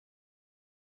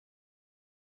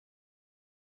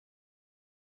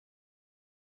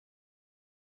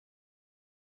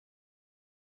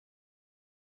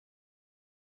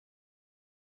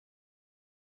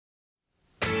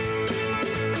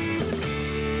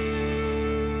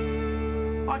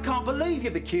I can't believe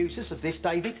you've accused us of this,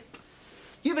 David.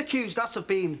 You've accused us of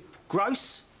being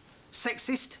gross,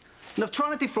 sexist, and of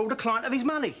trying to defraud a client of his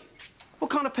money.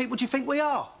 What kind of people do you think we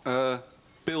are?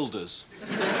 Builders.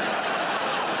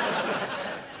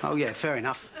 Oh, yeah, fair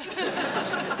enough.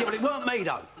 Yeah, but it weren't me,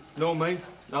 though. Nor me.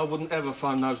 I wouldn't ever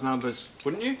phone those numbers.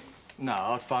 Wouldn't you? No,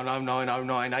 I'd phone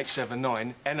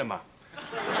 0909879 Enema.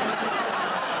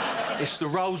 It's the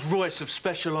Rolls Royce of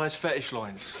specialised fetish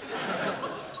lines.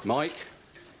 Mike?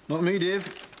 Not me,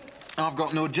 Dave. I've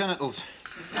got no genitals.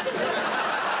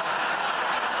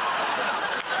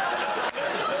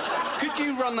 Could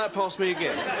you run that past me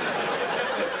again?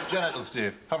 Genitals,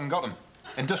 Dave. Haven't got them.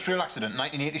 Industrial accident,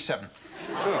 1987.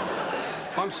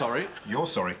 Oh, I'm sorry. You're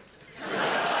sorry.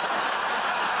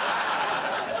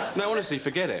 No, honestly,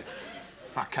 forget it.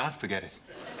 I can't forget it.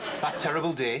 That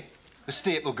terrible day, the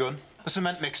staple gun, the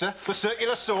cement mixer, the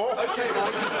circular saw. OK,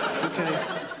 Mike. OK.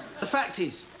 The fact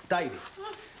is, David,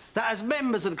 that as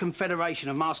members of the Confederation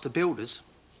of Master Builders,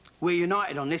 we're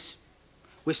united on this.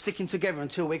 We're sticking together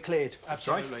until we're cleared.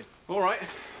 Absolutely. All right,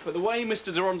 but the way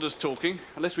Mr. Deronda's talking,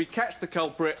 unless we catch the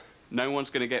culprit, no one's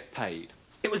going to get paid.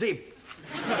 It was him.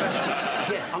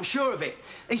 Yeah, I'm sure of it.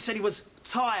 He said he was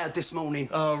tired this morning.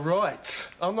 Oh, right.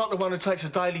 I'm not the one who takes a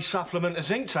daily supplement of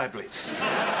zinc tablets.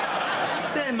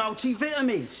 They're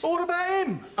multivitamins. What about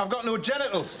him? I've got no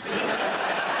genitals.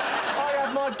 I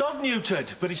had my dog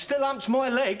neutered, but he still humps my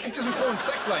leg. He doesn't fall in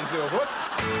sex lanes, though, what?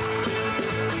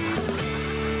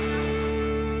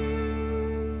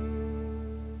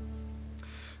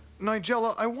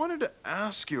 Nigella, I wanted to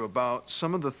ask you about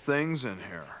some of the things in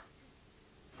here.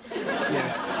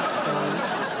 Yes.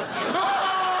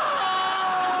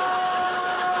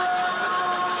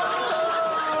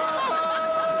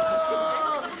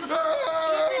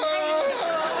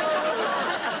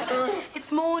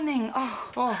 It's morning.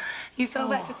 Oh, you fell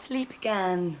back to sleep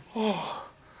again. Oh,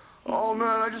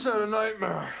 man, I just had a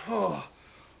nightmare. Oh,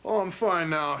 I'm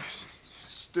fine now.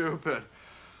 Stupid.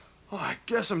 Oh, I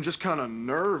guess I'm just kind of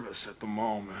nervous at the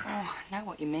moment. Oh, I know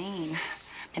what you mean.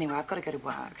 Anyway, I've got to go to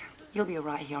work. You'll be all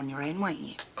right here on your own, won't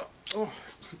you? Oh,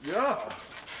 yeah.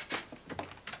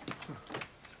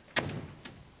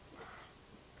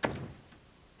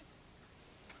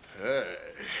 Hey.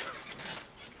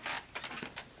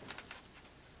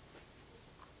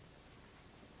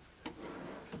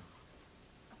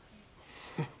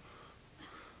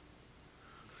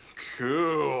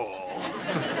 Cool.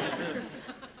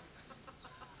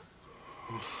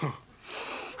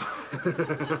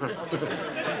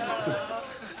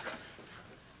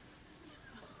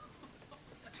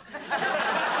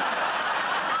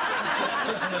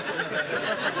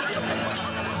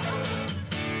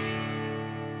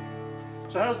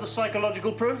 So how's the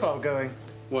psychological profile going?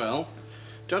 Well,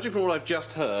 judging from what I've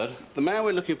just heard, the man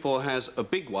we're looking for has a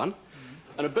big one,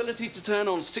 an ability to turn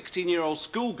on 16-year-old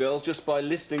schoolgirls just by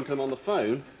listening to them on the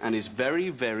phone, and is very,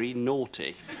 very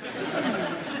naughty.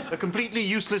 A completely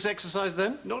useless exercise,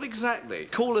 then? Not exactly.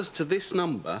 Call us to this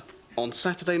number on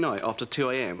Saturday night after 2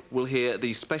 a.m. We'll hear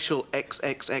the special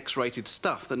XXX-rated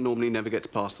stuff that normally never gets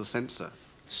past the censor.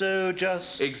 So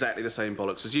just... Exactly the same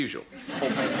bollocks as usual.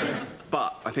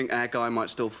 But I think our guy might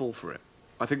still fall for it.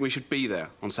 I think we should be there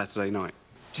on Saturday night.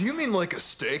 Do you mean like a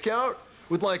stakeout?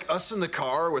 With, like, us in the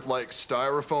car with, like,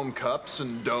 styrofoam cups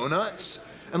and donuts?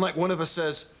 And, like, one of us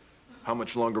says, how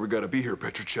much longer we gotta be here,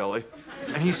 Petrocelli?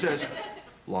 And he says,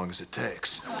 long as it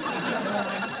takes.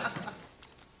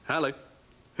 Hello.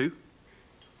 Who?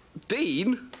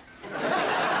 Dean?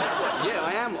 Yeah,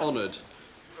 I am honoured.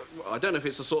 I don't know if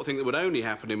it's the sort of thing that would only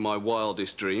happen in my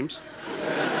wildest dreams.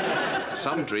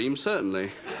 Some dreams,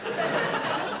 certainly.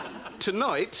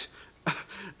 Tonight?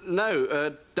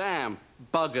 No, damn,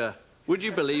 bugger. Would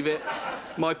you believe it?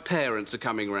 My parents are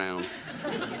coming round.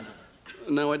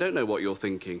 No, I don't know what you're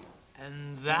thinking.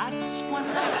 And that's when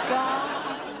the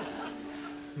guy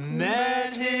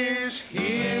met his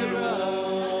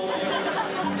hero.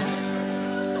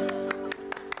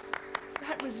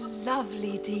 That was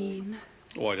lovely, Dean.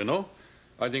 Oh, I don't know.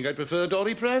 I think I'd prefer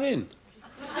Dory Previn.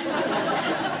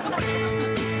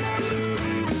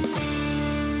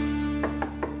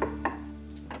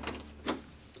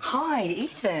 Hi,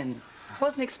 Ethan. I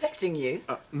wasn't expecting you.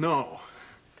 No.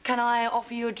 Can I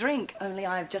offer you a drink? Only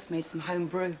I've just made some home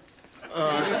brew.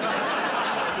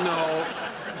 No,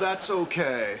 that's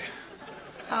okay.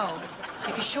 Oh,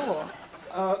 if you're sure.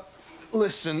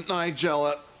 Listen,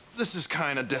 Nigella, this is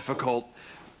kind of difficult.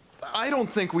 I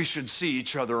don't think we should see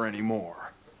each other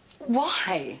anymore.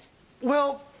 Why?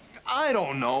 Well, I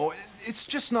don't know. It's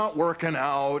just not working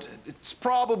out. It's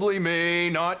probably me,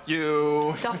 not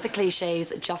you. Stop the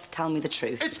cliches. Just tell me the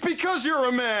truth. It's because you're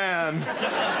a man.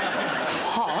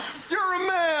 What? You're a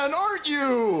man, aren't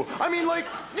you? I mean, like,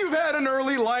 you've had an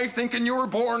early life thinking you were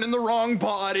born in the wrong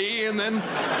body, and then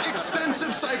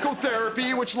extensive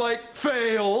psychotherapy, which, like,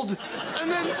 failed.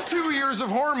 And then 2 years of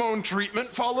hormone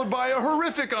treatment, followed by a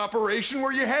horrific operation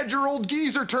where you had your old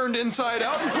geezer turned inside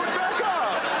out and put back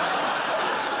up.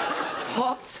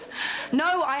 What?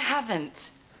 No, I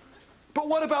haven't. But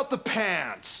what about the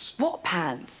pants? What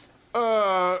pants?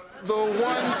 The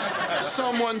ones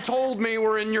someone told me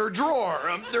were in your drawer.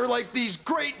 They're like these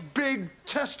great big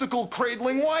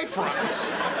testicle-cradling Y-fronts.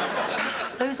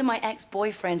 Those are my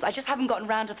ex-boyfriends. I just haven't gotten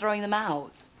round to throwing them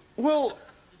out. Well,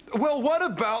 what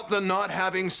about the not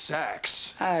having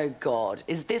sex? Oh, God.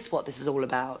 Is this what this is all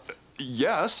about?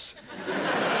 Yes.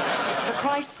 For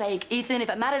Christ's sake, Ethan, if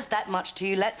it matters that much to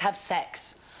you, let's have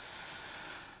sex.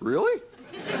 Really?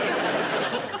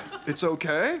 It's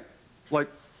okay? Like,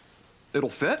 it'll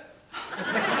fit?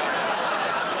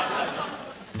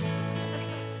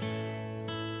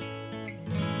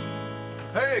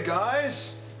 Hey,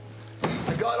 guys.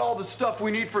 I got all the stuff we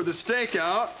need for the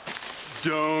stakeout.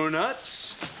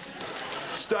 Donuts,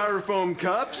 styrofoam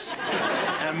cups,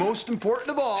 and most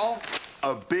important of all,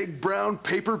 a big brown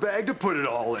paper bag to put it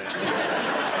all in.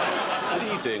 What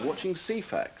are you doing? Watching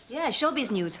CFAX? Yeah, showbiz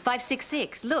news,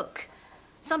 566. Look.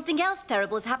 Something else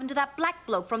terrible has happened to that black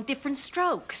bloke from Different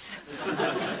Strokes.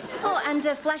 Oh, and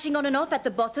flashing on and off at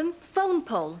the bottom, phone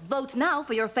poll. Vote now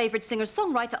for your favorite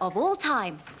singer-songwriter of all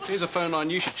time. Here's a phone line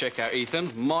you should check out,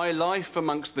 Ethan. My Life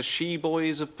Amongst the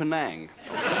She-Boys of Penang.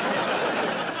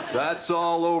 That's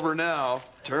all over now.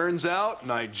 Turns out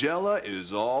Nigella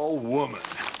is all woman.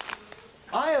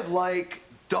 I have, like,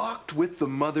 docked with the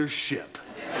mothership.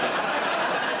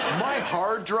 My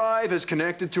hard drive is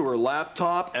connected to her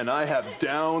laptop, and I have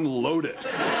downloaded.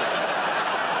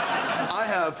 I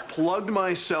have plugged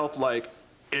myself, like,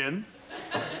 in.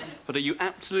 But are you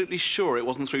absolutely sure it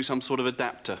wasn't through some sort of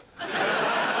adapter?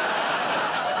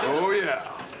 Oh,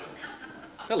 yeah.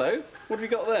 Hello. What have you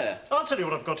got there? I'll tell you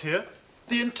what I've got here.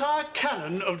 The entire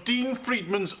canon of Dean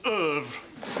Friedman's oeuvre.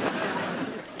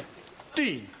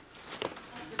 Dean.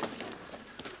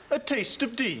 A taste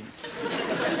of Dean.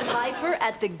 Piper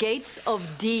at the gates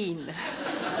of Dean.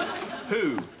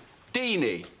 Who?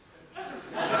 Deanie.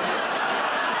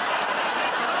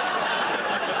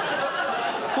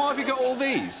 Why have you got all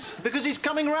these? Because he's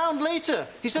coming round later.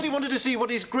 He said he wanted to see what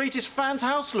his greatest fan's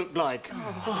house looked like.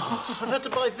 Oh, I've had to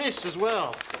buy this as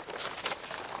well.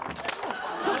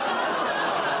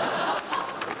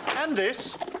 And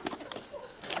this.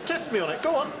 Test me on it.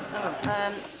 Go on.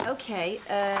 Okay,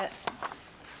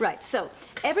 right, so,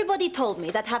 everybody told me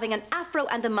that having an afro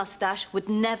and a mustache would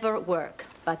never work.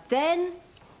 But then...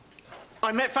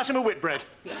 I met Fatima Whitbread.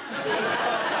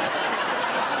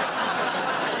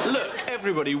 Look,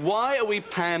 everybody, why are we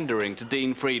pandering to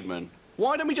Dean Friedman?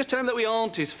 Why don't we just tell him that we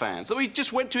aren't his fans, that we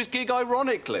just went to his gig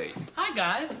ironically? Hi,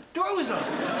 guys. Door was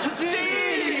open.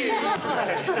 Dean!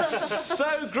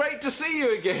 So great to see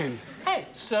you again. Hey,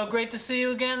 so great to see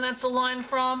you again. That's a line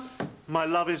from... My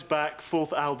Love Is Back,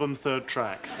 4th album, 3rd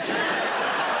track.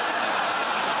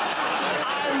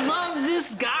 I love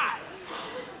this guy.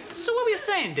 So what were you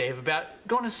saying, Dave, about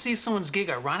going to see someone's gig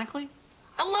ironically?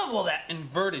 I love all that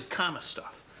inverted comma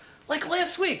stuff. Like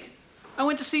last week, I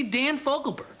went to see Dan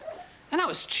Fogelberg, and I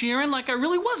was cheering like I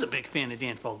really was a big fan of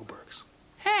Dan Fogelberg's.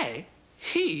 Hey,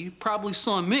 he probably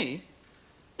saw me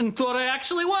and thought I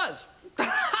actually was.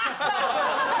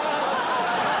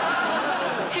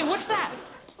 Hey, what's that?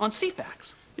 On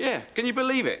CFAX. Yeah, can you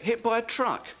believe it? Hit by a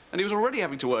truck. And he was already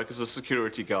having to work as a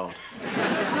security guard.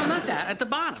 No, not that. At the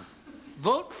bottom.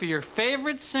 Vote for your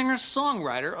favorite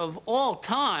singer-songwriter of all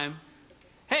time.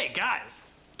 Hey, guys,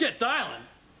 get dialing.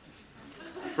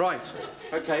 Right,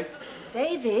 okay.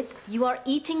 David, you are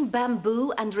eating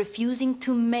bamboo and refusing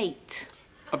to mate.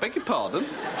 I beg your pardon?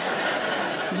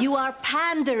 You are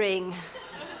pandering.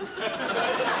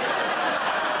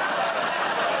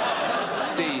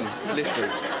 Dean, listen.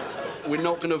 We're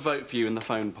not going to vote for you in the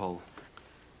phone poll.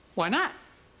 Why not?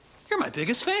 You're my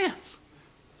biggest fans.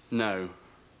 No.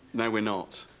 No, we're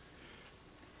not.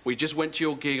 We just went to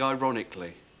your gig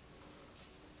ironically.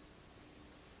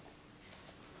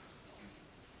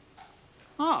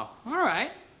 Oh, all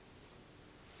right.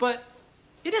 But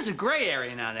it is a gray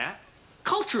area now, that.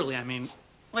 Culturally, I mean.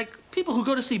 Like, people who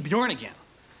go to see Bjorn again.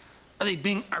 Are they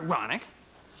being ironic?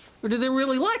 Or do they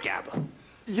really like ABBA?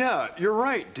 Yeah, you're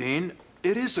right, Dean.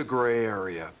 It is a gray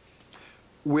area.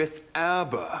 With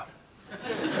ABBA.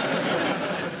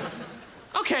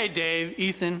 Okay, Okay, Dave,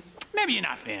 Ethan, maybe you're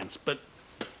not fans, but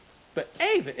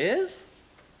Ava is.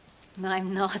 No,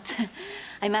 I'm not.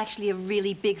 I'm actually a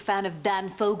really big fan of Dan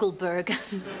Fogelberg.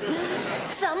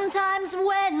 Sometimes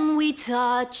when we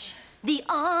touch, the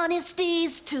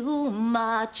honesty's too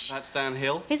much. That's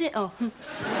downhill. Is it? Oh.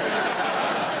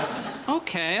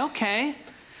 Okay.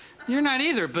 You're not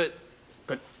either, but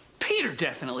Peter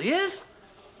definitely is.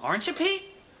 Aren't you, Pete?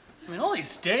 I mean, all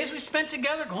these days we spent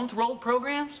together going through old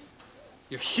programs.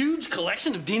 Your huge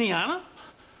collection of Deaniana.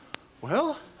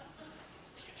 Well,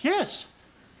 yes.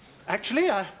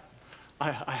 Actually, I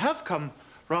have come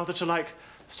rather to like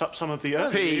some of the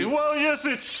early... Pete. Well, yes,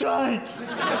 it's shite.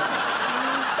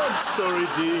 I'm sorry,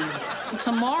 Dean.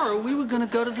 Tomorrow we were going to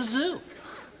go to the zoo.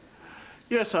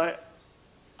 Yes, I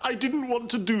didn't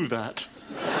want to do that.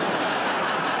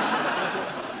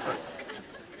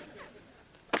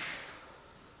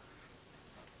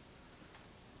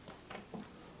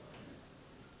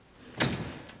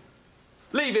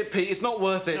 Leave it, Pete. It's not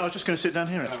worth it. No, I was just going to sit down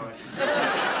here, actually.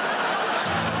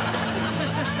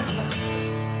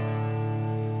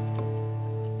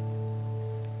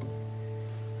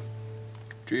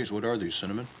 Geez, what are these,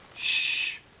 Cinnamon?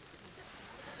 Shh.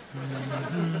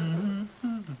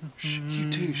 Shh, you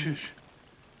too, shush.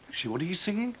 Actually, what are you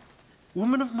singing?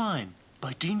 Woman of Mine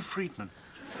by Dean Friedman.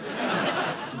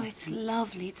 Oh, it's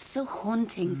lovely. It's so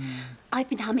haunting. I've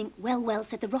been humming Well, Well,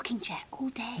 Said the Rocking Chair all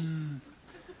day.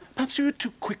 Perhaps you were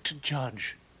too quick to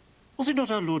judge. Was it not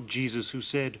our Lord Jesus who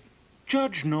said,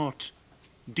 "Judge not,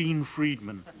 Dean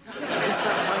Friedman"? Yes,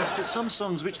 thou findest that some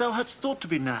songs which thou hadst thought to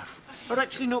be naff are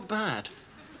actually not bad.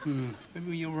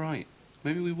 Maybe you're right.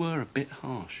 Maybe we were a bit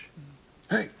harsh.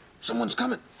 Hey, someone's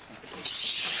coming.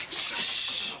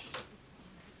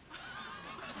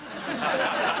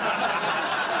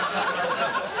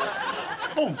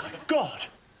 Oh, my God.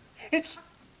 It's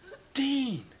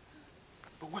Dean.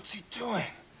 But what's he doing?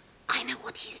 I know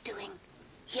what he's doing.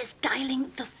 He is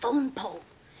dialing the phone pole.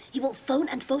 He will phone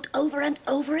and vote over and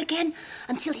over again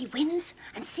until he wins,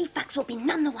 and CFAX will be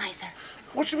none the wiser.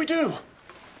 What should we do?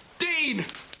 Dean!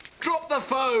 Drop the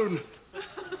phone!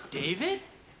 David?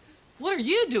 What are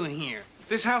you doing here?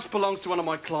 This house belongs to one of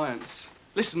my clients.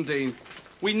 Listen, Dean,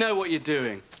 we know what you're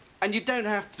doing, and you don't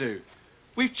have to.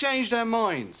 We've changed our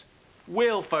minds.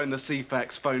 We'll phone the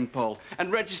CFAX phone poll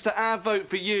and register our vote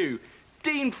for you,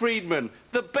 Dean Friedman,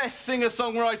 the best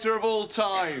singer-songwriter of all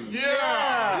time.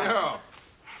 Yeah!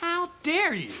 How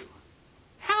dare you?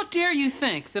 How dare you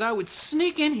think that I would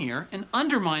sneak in here and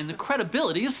undermine the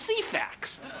credibility of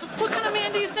CFAX? What kind of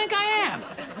man do you think I am?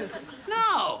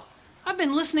 No, I've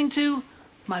been listening to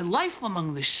My Life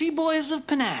Among the She-Boys of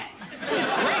Penang.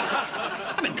 It's great.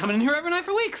 I've been coming in here every night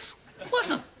for weeks.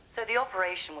 Listen. So the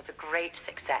operation was a great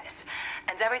success,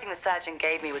 and everything the surgeon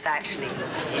gave me was actually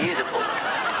usable.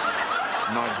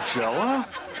 Nigella?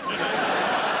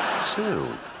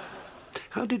 So,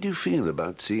 how did you feel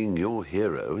about seeing your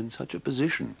hero in such a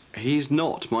position? He's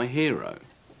not my hero.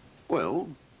 Well,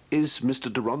 is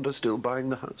Mr. Deronda still buying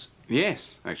the house?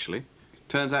 Yes, actually.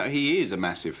 Turns out he is a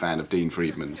massive fan of Dean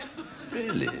Friedman's.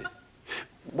 Really?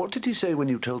 What did he say when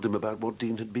you told him about what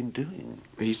Dean had been doing?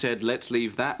 He said, let's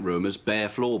leave that room as bare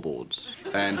floorboards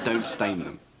and don't stain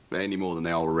them any more than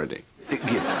they are already.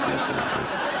 Yes,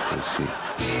 I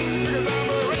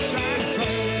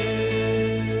see.